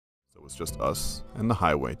So it's just us and the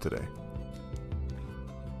highway today.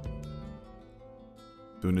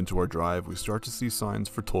 Soon into our drive, we start to see signs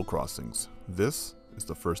for toll crossings. This is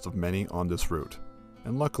the first of many on this route,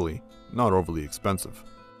 and luckily, not overly expensive.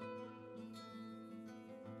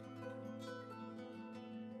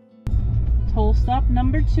 Toll stop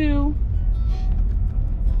number 2.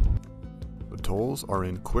 The tolls are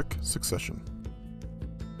in quick succession.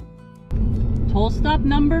 Toll stop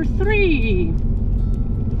number 3.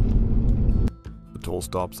 The toll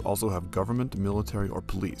stops also have government, military, or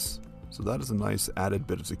police, so that is a nice added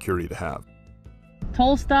bit of security to have.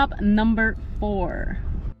 Toll stop number 4.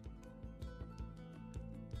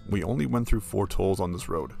 We only went through 4 tolls on this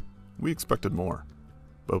road. We expected more,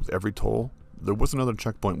 but with every toll, there was another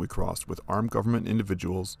checkpoint we crossed with armed government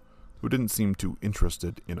individuals who didn't seem too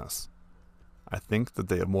interested in us. I think that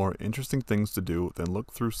they have more interesting things to do than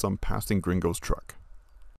look through some passing gringo's truck.